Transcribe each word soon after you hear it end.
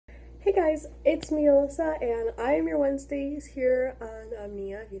Hey guys, it's me, Elisa, and I am your Wednesdays here on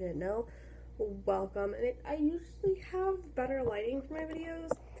OMNIA. If you didn't know, welcome. And I usually have better lighting for my videos.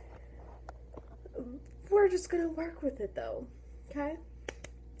 We're just gonna work with it though, okay?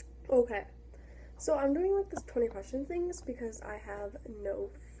 Okay, so I'm doing like this 20 question things because I have no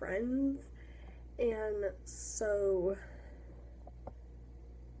friends, and so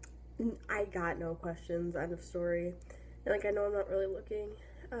I got no questions, end of story. And like I know I'm not really looking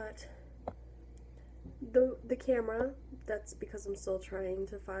at the camera. That's because I'm still trying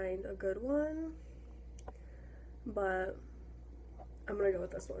to find a good one, but I'm gonna go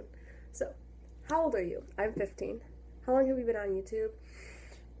with this one. So, how old are you? I'm 15. How long have you been on YouTube?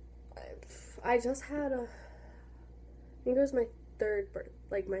 I just had I think it was my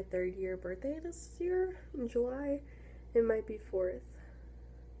my third year birthday this year in July. It might be fourth.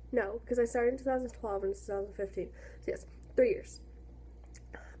 No, because I started in 2012 and it's 2015. So yes, 3 years.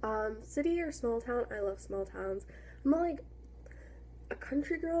 City or small town? I love small towns. I'm not like a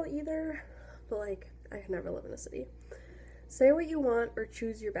country girl either, but like I could never live in a city. Say what you want or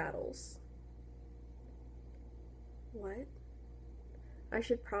choose your battles. What? I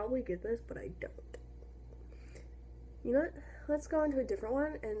should probably get this, but I don't. You know what? Let's go on to a different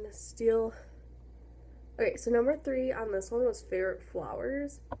one and steal. Okay, so number 3 on this one was favorite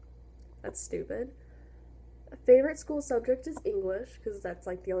flowers. That's stupid. Favorite school subject is English, because that's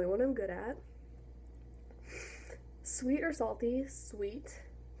like the only one I'm good at. Sweet or salty? Sweet.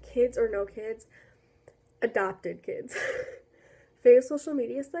 Kids or no kids? Adopted kids. Favorite social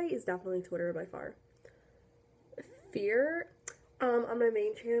media site is definitely Twitter by far. Fear? On my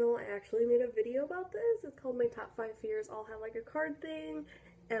main channel, I actually made a video about this. It's called my top 5 fears. I'll have like a card thing,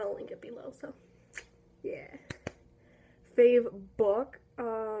 and I'll link it below, so yeah. Fave book?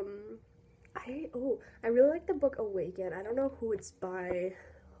 I really like the book Awaken. I don't know who it's by.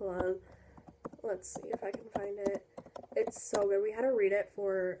 Hold on. Let's see if I can find it. It's so good. We had to read it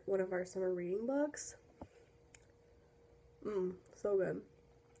for one of our summer reading books. So good.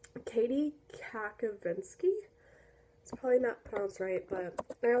 Katie Kakovinsky. It's probably not pronounced right, but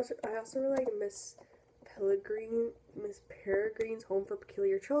I also really like Miss Peregrine's Home for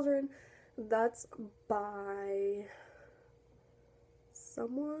Peculiar Children. That's by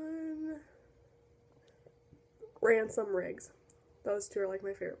someone. Ransom Riggs. Those two are like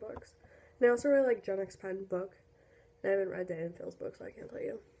my favorite books. And I also really like Jen X Penn book. And I haven't read Dan Phil's book, so I can't tell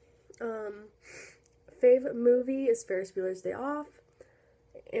you. Fave movie is Ferris Bueller's Day Off.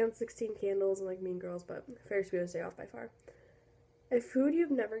 And 16 Candles and like Mean Girls, but Ferris Bueller's Day Off by far. A food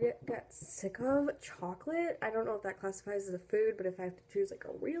you've never got sick of? Chocolate. I don't know if that classifies as a food, but if I have to choose like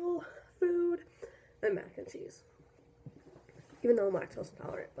a real food, then mac and cheese. Even though I'm lactose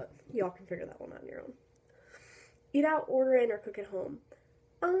intolerant, but y'all can figure that one out on your own. Eat out, order in, or cook at home?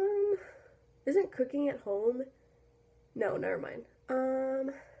 Isn't cooking at home? No, never mind.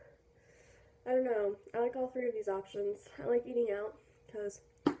 I don't know. I like all 3 of these options. I like eating out, because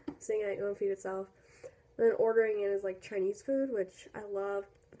staying at home feed itself. And then ordering in is like Chinese food, which I love,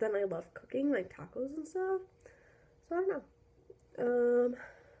 but then I love cooking, like tacos and stuff. So I don't know.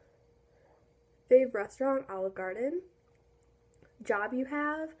 Fave restaurant, Olive Garden. Job you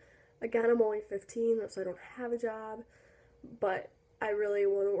have? Again, I'm only 15, so I don't have a job, but I really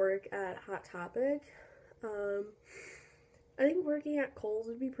want to work at Hot Topic. I think working at Kohl's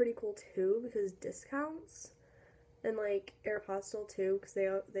would be pretty cool too, because discounts, and like Aeropostale too, because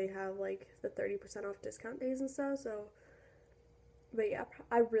they have like the 30% off discount days and stuff. So, but yeah,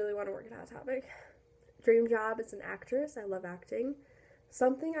 I really want to work at Hot Topic. Dream job is an actress. I love acting.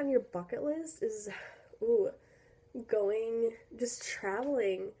 Something on your bucket list is, just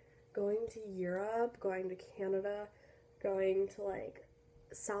traveling. Going to Europe, going to Canada, going to like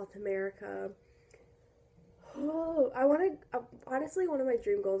South America. Oh, I want to, honestly, one of my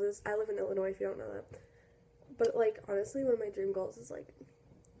dream goals is, I live in Illinois if you don't know that, but like, honestly, one of my dream goals is like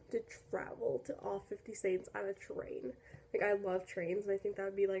to travel to all 50 states on a train. Like, I love trains, and I think that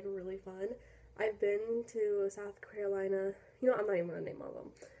would be like really fun. I've been to South Carolina, I'm not even gonna name all of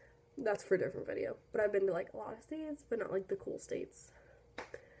them. That's for a different video, but I've been to like a lot of states, but not like the cool states.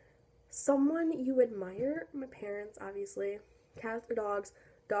 Someone you admire? My parents, obviously. Cats or dogs?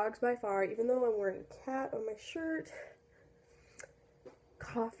 Dogs by far, even though I'm wearing a cat on my shirt.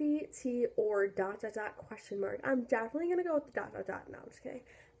 Coffee, tea, or ... question mark. I'm definitely gonna go with the ... No, I'm just kidding.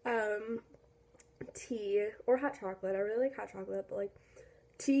 Tea or hot chocolate. I really like hot chocolate, but like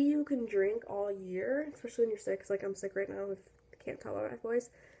tea you can drink all year, especially when you're sick, 'cause like I'm sick right now, if you can't tell by my voice.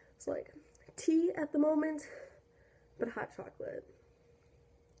 So like tea at the moment, but hot chocolate.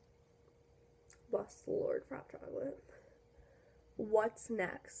 Bless the Lord for hot chocolate. What's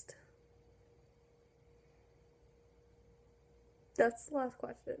next? That's the last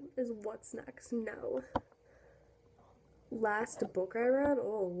question, is what's next? No. Last book I read?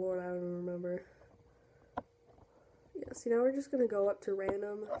 Oh, Lord, I don't remember. Yeah, so now we're just going to go up to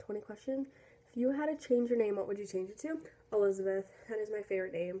random 20 question. If you had to change your name, what would you change it to? Elizabeth. That is my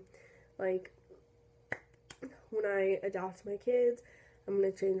favorite name. Like, when I adopt my kids, I'm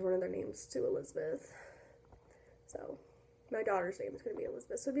going to change one of their names to Elizabeth. So, my daughter's name is going to be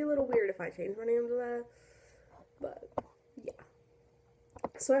Elizabeth. So, it'd be a little weird if I changed my name to that. But, yeah.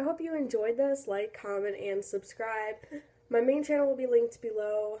 So, I hope you enjoyed this. Like, comment, and subscribe. My main channel will be linked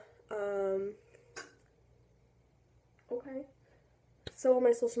below. Okay. So, all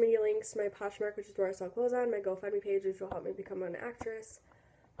my social media links, my Poshmark, which is where I sell clothes on, my Gofundme page, which will help me become an actress.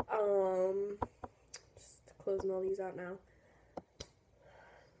 Just closing all these out now.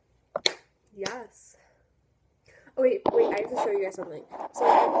 Yes. Oh, wait, I have to show you guys something. So,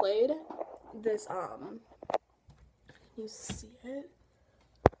 I played this, you see it?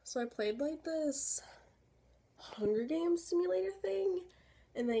 So, I played, like, this Hunger Games simulator thing,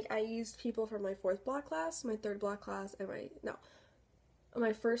 and, like, I used people from my 4th block class, my 3rd block class, and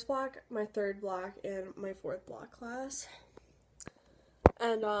my 1st block, my 3rd block, and my 4th block class.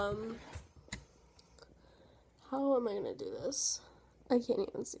 And, how am I gonna do this? I can't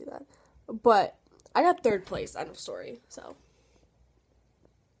even see that. But, I got 3rd place, end of story, so.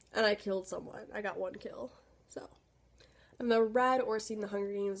 And I killed someone. I got 1 kill, so. I've never read or seen the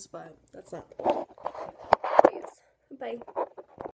Hunger Games, but that's not the point. Bye.